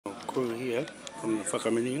crew here from the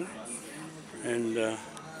Whakameninga, and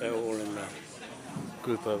they're all in the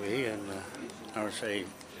group over here in the RSA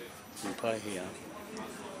in Pahia,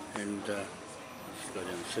 and let's go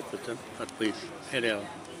down and sit with them. But we've had our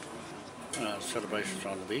celebrations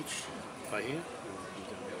on the beach, Pahia,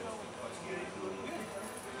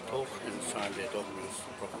 talk and signed their documents,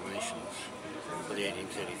 proclamations for the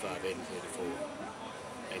 1835, 1834,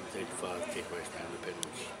 1835 Declaration of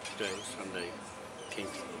Independence. Today, Sunday,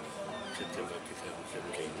 10th September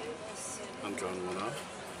 2017. I'm John Whana,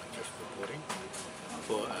 just reporting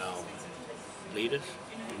for our leaders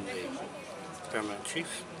in the Paramount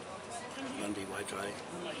Chiefs, Mundi Waitai,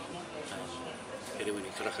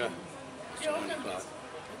 Edinburgh Traka, Samani Clark,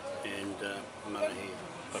 and Manahi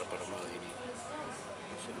Parapara Mahini.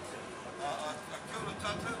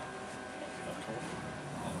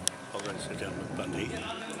 I'll go and sit down with Bundy.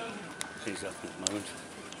 He's up in a moment.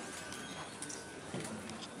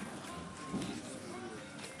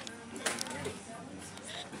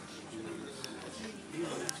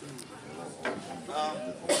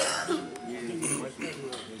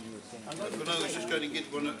 I was just going to get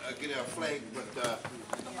our flag, but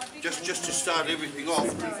just to start everything off,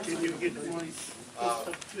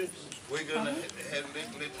 we're going to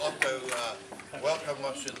let Otto welcome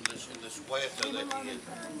us in this Whaikato that he is,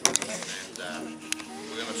 and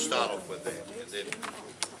we're going to start off with that, and then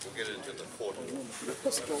we'll get into the fort.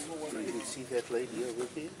 You can see that lady over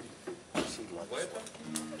there? Whaikato?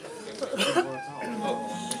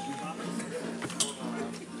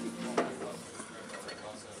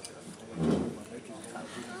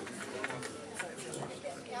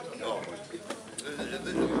 Oh,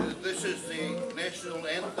 this is the national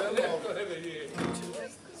anthem of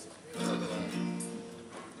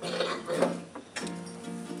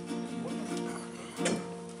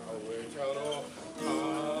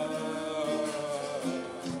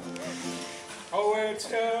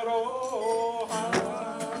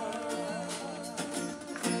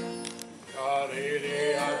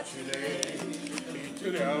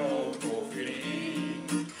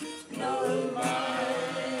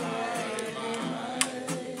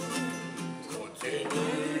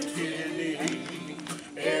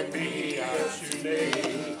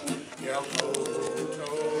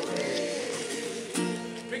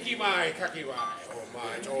Mai kakiwai, oh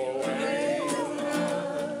my towe,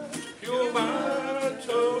 you my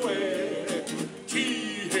towe,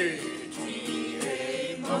 tihe,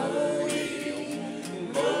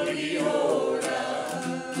 mori ora,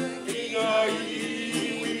 inga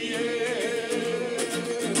iwie,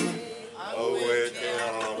 oe te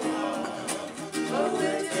aroha,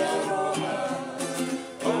 oe te aroha,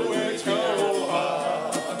 oe te aroha,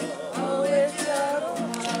 oe te aroha,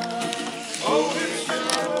 oe te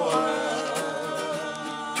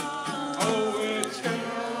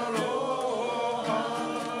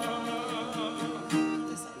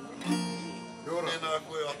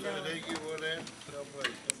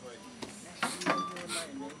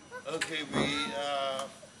Okay,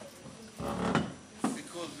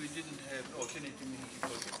 because we didn't have, I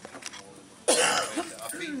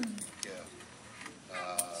think,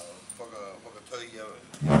 whakatauia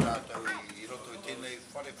tātou I roto I tēnei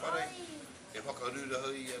whare, e whakarura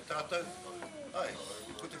hui tātou. Ai,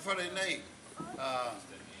 ko te whare nei,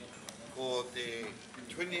 ko te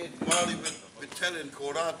 20th Māori Battalion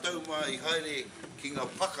ko rātou mai I haere ki ngā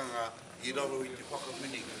pakanga I raro I te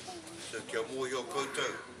Whakameninga. So kia mōhio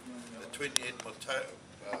koutou. 20th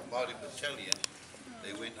Māori Battalion,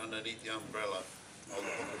 they went underneath the umbrella of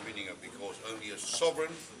the Whakameninga because only a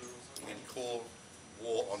sovereign can call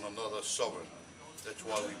war on another sovereign. That's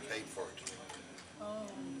why we paid for it.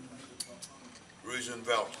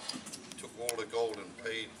 Roosevelt took all the gold and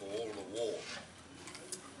paid for all the war.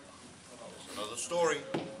 That's another story.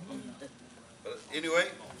 But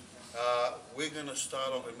anyway, we're going to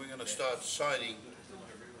start off and we're going to start signing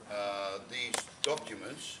these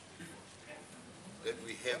documents that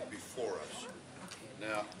we have before us.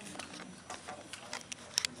 Now,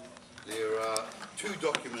 there are two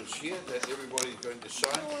documents here that everybody's going to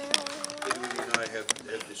sign. Edwin and I have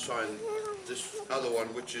to sign this other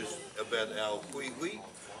one, which is about our hui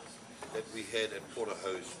that we had at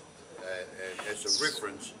Porterhouse as a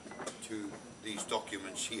reference to these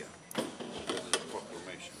documents here. This is a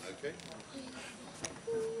proclamation, okay?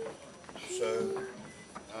 So,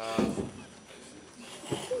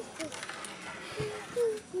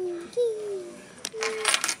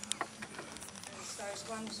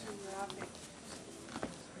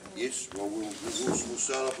 yes, well, we'll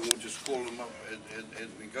start up and we'll just call them up as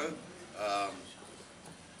we go.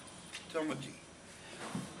 Tamati.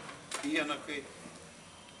 Ki ana koe,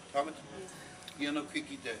 Tamati? Ki ana koe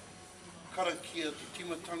ki te karakia te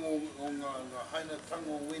timatanga o ngā haina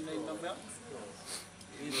tanga o wenei na mea.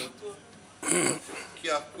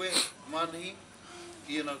 Kia koe, manahi,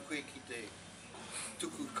 iana koe ki te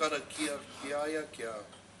tuku karakia ki aia, kia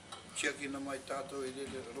tiakina mai tātou e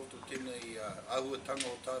rere roto tēnei auatanga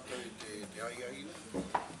o tātou i te aiaina.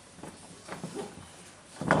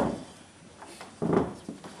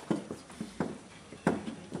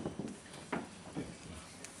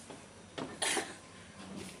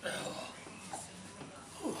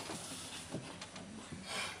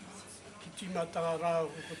 Timatanga rā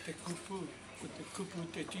ko te kupu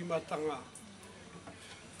te timatanga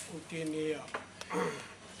o tēnei a.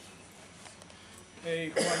 Hei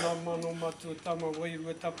whana mano matu tama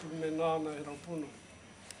wairua tapu me nāna e rapono.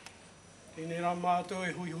 Tēnei rā mātou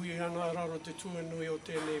e hui ana raro te tuanui o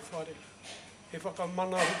tēnei whare. He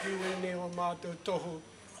whakamana huki uene o mātou tohu.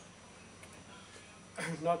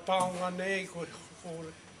 Nā taonga nei ko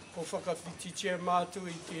whakawhititia mātou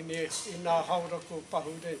i tēnei i nā haura ko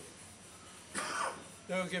pahurei.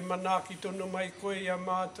 Nau ke manaki tono mai koe ia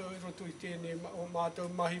mātou i roto i tēnei o mātou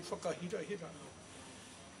mahi whakahirahira.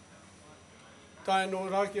 Tae no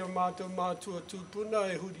raki o mātou mātua tūpuna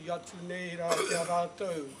e huri atu nei rā kia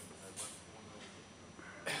rātou.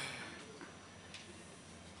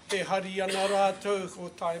 He hari ana rātou ko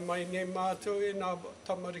tae mai nei mātou e nā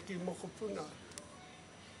tamariki mokopuna.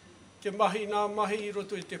 Ke mahi nā mahi i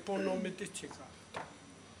roto i te pono me te tika.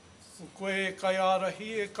 O koe kai arahi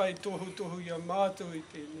e kai tohu ia mātou i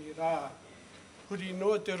tēnei rā. Huri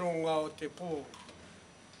noa te ronga o te pō.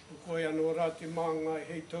 O koe anō rā te māngai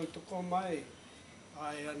hei tautoko mai.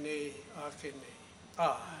 Ai anei, ake nei.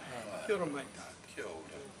 Kia ora mai tā. Kia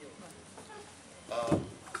ora.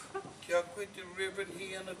 Kia koe te Reverend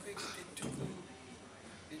hi ana koe ki te tuku.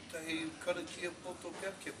 I tahi karakia poto pia,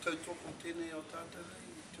 kia tautoko tēnei o tātou nei.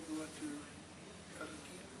 I tuku atu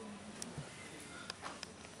karakia.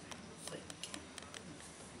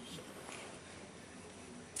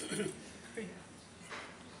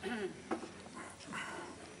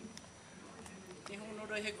 E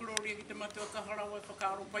honora he kuroria ki te matua ka harawa e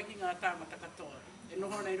whakaaro pai ki ngā tāmata katoa. E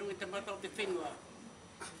noho nei rungi te matua o te whenua.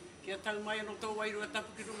 Kia tau mai anō tō wairua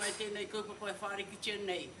tapu ki runga e tēnei kaupapa e whāre ki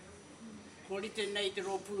tēnei. Korite nei te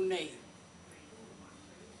rōpū nei.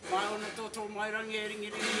 Mai ono tō mai rangi e ringi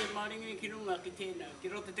e maringi ki runga ki tēnā. Ki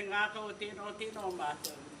rote te ngākau o tēnā o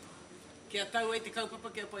mātou. Kia tau e te kaupapa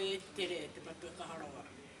kia pai e te tere te matua ka harawa.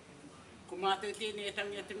 Ko mātou tēnei e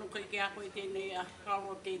tangi a te nukai ki ako e tēnei a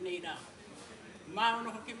kaoro tēnei rā. Mā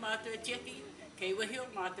ono hoki mātou e tiaki, kei wahi o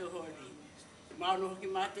mātou hori. Mā ono hoki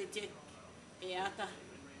mātou e tiaki, e ata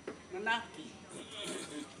manaki.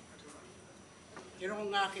 E rongo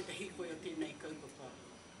ngā ke te hikoi o tēnei kaupapa.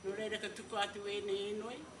 No reira ka tuku atu e nei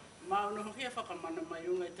enoi, mā ono hoki e whakamana mai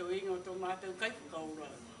runga e tō inga o tō mātou kaipakaura.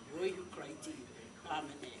 Whakawhitira.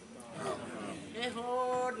 Āmene. E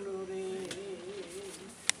hono re.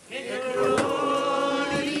 He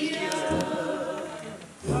gloria,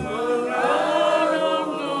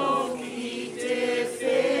 orarongo ki te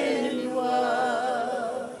whenua,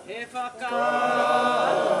 he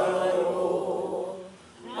whakaaro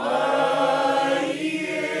mai e,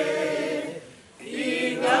 i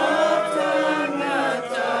ngā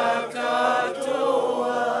tangata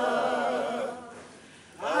katoa,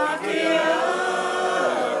 ake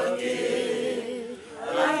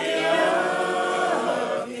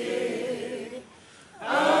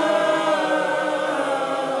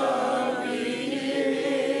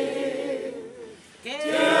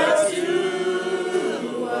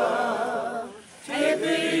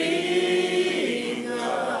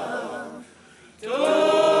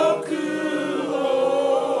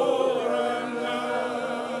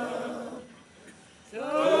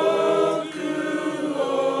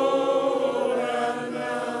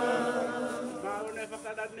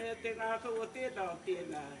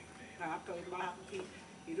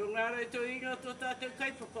I runga rei tō inga tō tātou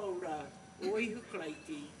kaipakaura, o ihu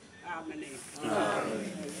kraiti. Āmene.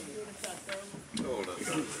 Ora.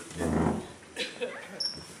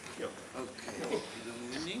 Okay.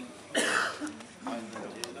 Iruini. Aina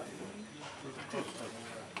tēnā.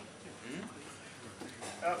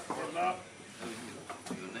 Tēnā.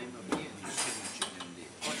 Your name up here and your signature in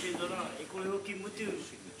there. O tēnā, e koe hoki mutu.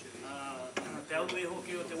 Te au e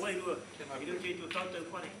hoki o te wairua. I rute i tō tātou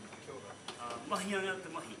whare. Mahi ana te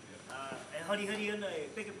mahi. E hari ana, e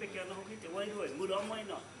peke ana hoki te wairua, e mura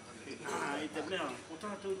amaina. I te mea, o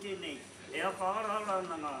tātou tēnei, e apa ara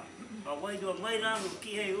ana ngā wairua mai rāngu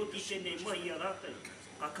ki hei oti tēnei mahi a rātou.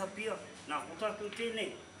 Ka kapia, nā o tātou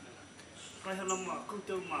tēnei. Kaihana mā,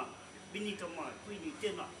 koutou mā, minita mā, kuini,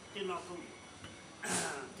 tēnā kou.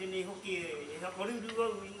 tēnei hoki e hakaruru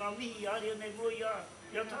au I ngā mihi ārea nei mo ia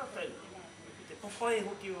tātou. Te papai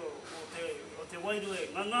hoki o te wairua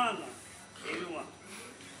ngā ngāna e runga.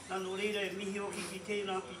 Nano reira e mihi hoki ki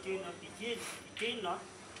tēnā, ki tēnā,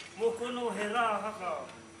 mō kono he rā haka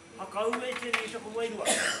ua e tēnei tako wairua.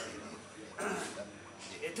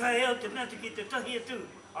 E tae au te nati ki te tahi atu,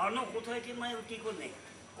 anō ko tae ke mai o ki konei.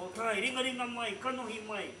 Ko tae ringaringa mai, kanohi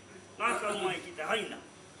mai, ngākau mai ki te haina.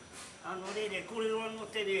 Ano reire, kōrero anō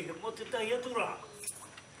tere mo te tahi atu rā.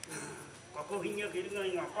 Ka kohingia ki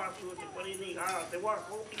ringaringa pātua te pare nei, te wā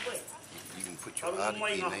kōki koe. Aru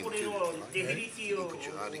mai ngā kōrero te hiriti o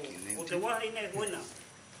te wāhi nei koena.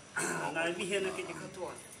 Nā e mihena ki te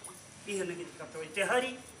katoa. Mihena ki te katoa.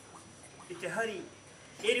 I te hari,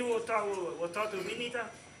 eri o tātou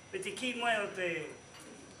minita, pe te ki mai o te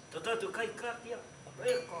tātou kaikātia,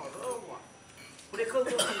 e ka rawa. Kore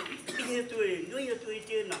kautaki, ihi atu e, nui atu I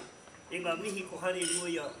tēnā, e ngā mihi ko hare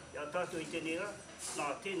nui a tātou I tēnei rā, nā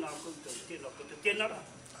tēnā koutou, tēnā rā.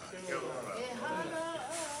 E hara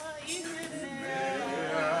I he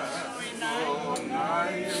mea, oi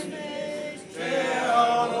nai nei, te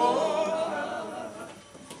aroha,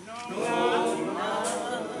 no ngā.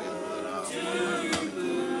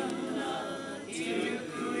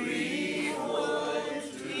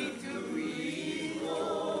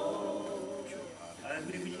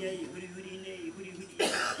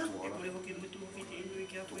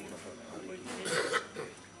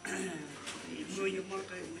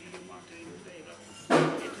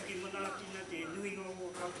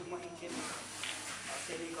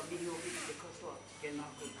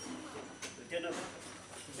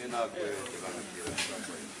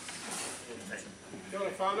 Kia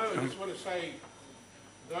ora whānau, I just want to say,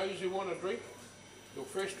 those who want a drink, your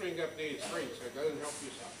first drink up there is free, so go and help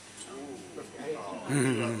yourself.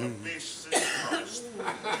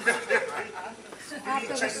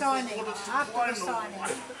 After the signing. After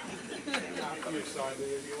you sign,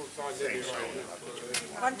 you all sign there.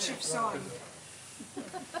 Once you've signed.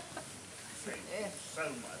 So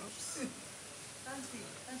much.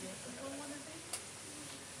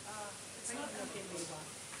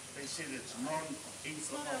 They said it's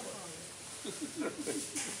non-alcoholic.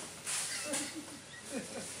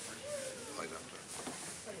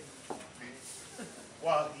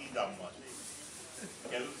 Wahira mate.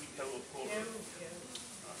 Kia ruki tau o kōrero.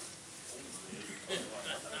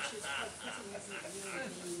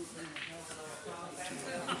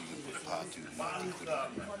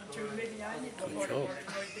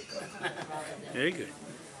 Very good.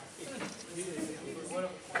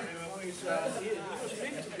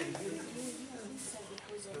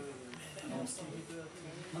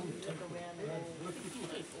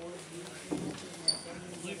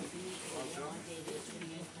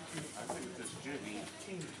 I think this journey is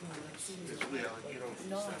where I get on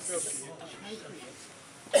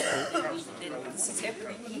Sept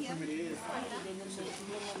here.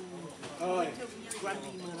 Oh,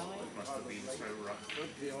 Must have been so rough.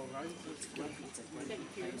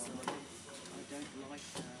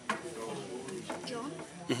 John?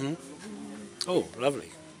 Oh,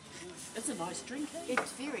 lovely. It's a nice drink, eh?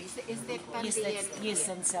 It's very. Is that Bundy? Yes,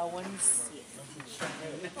 and Selwyn's.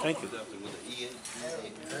 Thank you.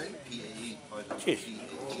 Cheers.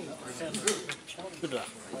 Good luck.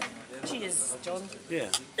 Cheers, John. Yeah.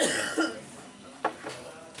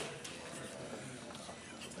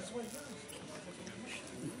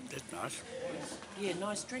 That's nice. Yeah,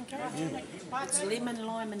 nice drink, eh? It's lemon,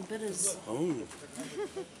 lime and bitters. Oh.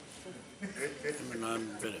 Lemon, lime,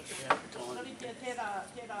 and bitters.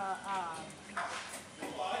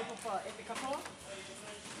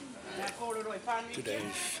 Today is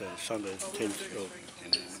Sunday, the 10th of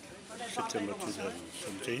September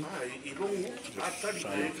 2017. Just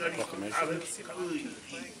signed the proclamation of the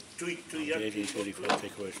 1835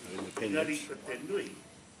 Declaration of Independence,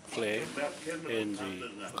 flag, and the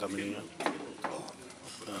Whakameninga,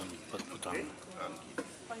 Puponga.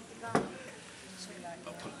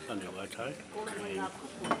 Ande Waitai,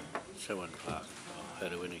 Sewan Park,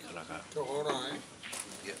 Harawini Karaka.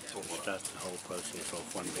 Start the whole process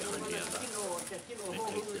off one behind the other. They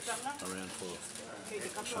take this around for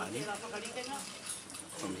signing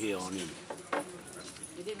from here on in.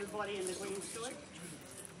 Did everybody in the green store?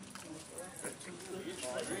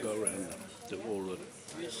 Go around all the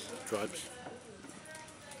tribes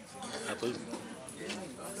up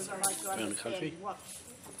around the country.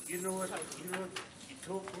 You know what? You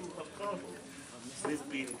talk about we've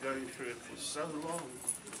been going through it for so long.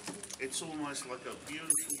 It's almost like a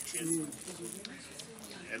beautiful chip.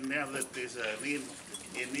 And now that there's an end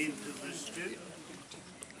to this journey,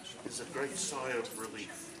 there's a great sigh of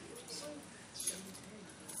relief.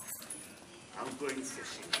 I'm going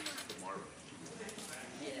fishing tomorrow.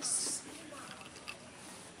 Yes.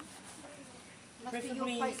 Must be your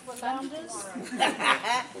Preferably place for lunch flounders. tomorrow.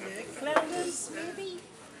 Flounders, maybe?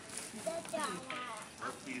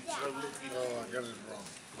 After you throw looking, Oh, I got it wrong.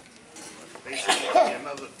 basically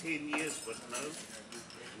another 10 years, but no.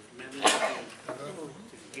 We've managed to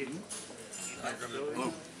get it.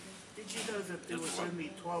 Did you know that there was only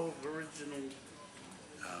 12 original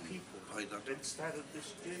people that started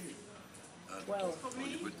this journey? Well,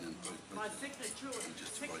 My signature,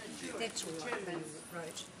 That's what I wrote.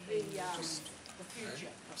 the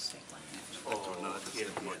future across that one. Oh, yeah, yeah.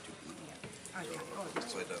 Okay. Oh,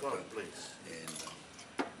 that's God bless.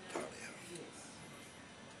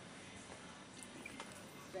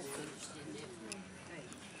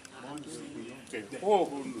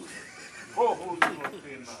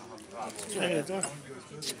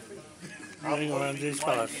 Hang around these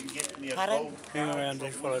fellas. Pardon? Hang around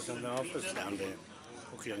these fellas in the office down there.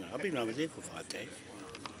 Hokianga. I've been over there for 5 days.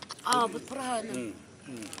 Oh, but Brian,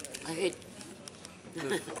 I heard.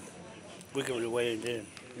 We're going away in there.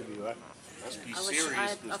 You'll be right. Must be I was- serious,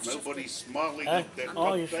 I've because shifted. nobody's smiling Huh? at that Oh,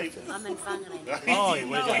 top you table. I'm in Whangarei. Oh, you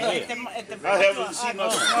went down there. I haven't seen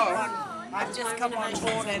us smile. I just come on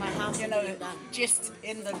board and, you know, just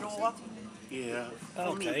in the door. Yeah.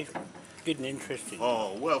 Okay. Getting interesting.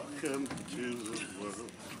 Oh, welcome to the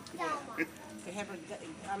world. To have an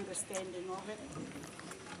understanding of it.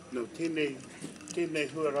 No, tēnei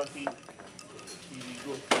huarahi I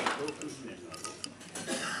go ki tōku ne.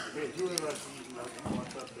 He huarahi nā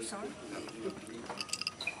matata. Sorry?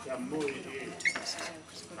 Kia moe e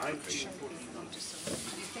 1949. I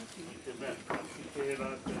te mea, ki te he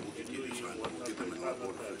rātou e nui o watata tātata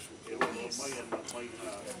e wano mai ana mai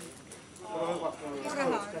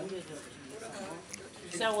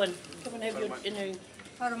Selwyn, come and have your dinner.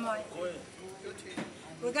 Paramount.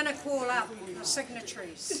 We're going to call up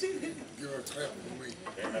signatories. Give her a clap for me.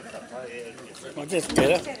 Well, that's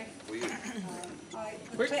better.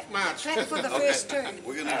 Quick march. Clap for the first two.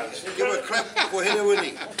 We're going to give a clap for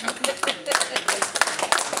Helensville.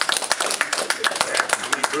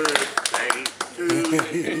 Happy birthday to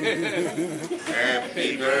you.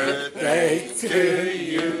 Happy birthday to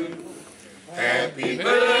you. Happy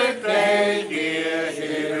birthday, dear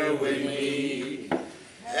Helensville.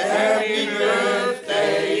 Happy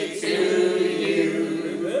birthday to you.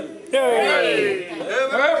 Hey!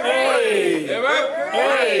 Hey!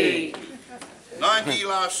 Hey! 90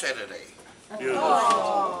 last Saturday.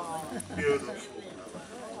 Beautiful. Beautiful.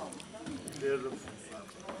 Beautiful.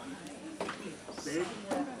 Big.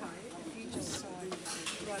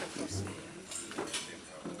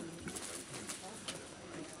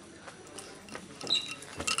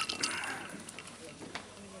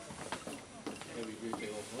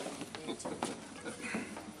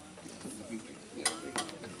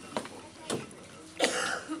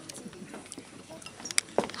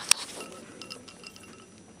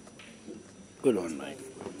 Good on, mate.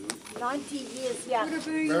 90 years young.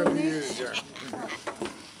 30 years, yeah.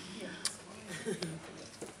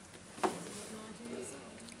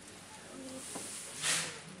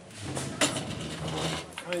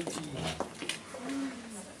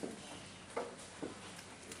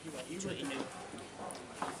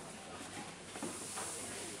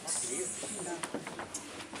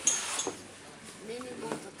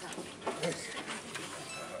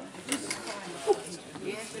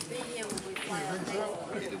 You have to be here when we fly out there.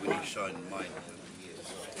 When you shine mine.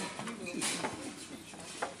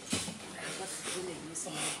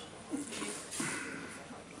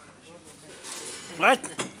 What?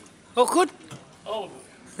 Oh, good. Oh,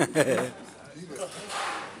 Lemon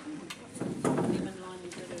lime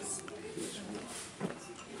bitters.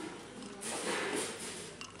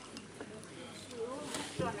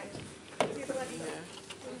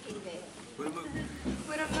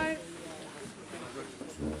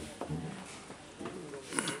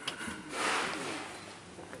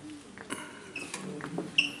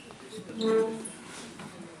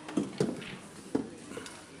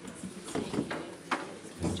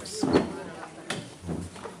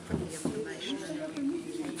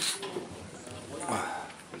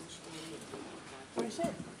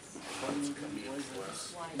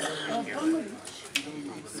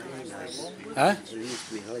 Huh?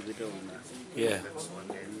 Yeah.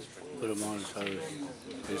 Put them on so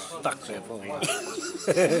they're stuck there for a while.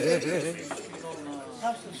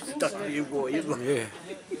 stuck to you, boy, isn't it? Yeah.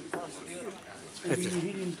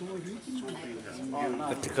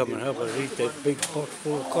 Have to come and help us eat that big pot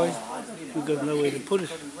full of coin. We've got nowhere to put it.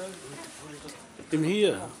 In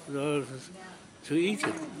here, to eat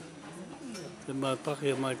it. Then my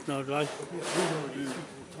Pahia might not like it.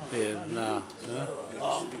 Yeah, nah.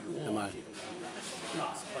 Am I?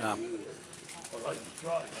 Nah.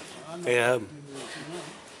 Hey,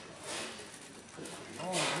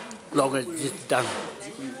 long as it's done.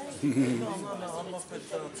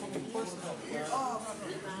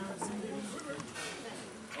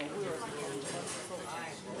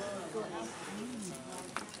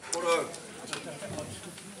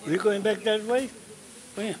 You going back that way?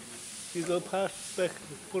 Where? You go past back to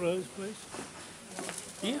Poro's place?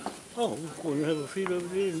 Yeah. Oh, we're going to have a feed over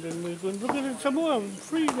there and then we're going to look at it some more. I'm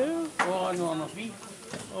free now. Oh, I know I'm not beef.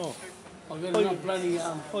 Oh. I've got enough bloody,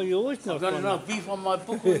 Oh, you always not I've got one. enough beef on my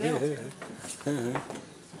book now.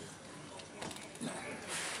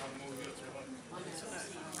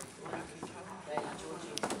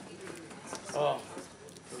 Oh,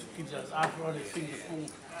 gives us arthritis fingers full.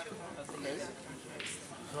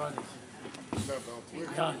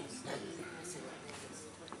 Arthritis. Done.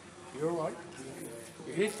 You're all right.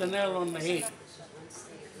 You hit the nail on the head.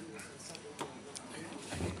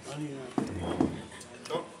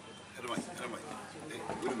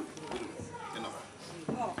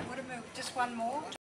 Oh, what about just one more?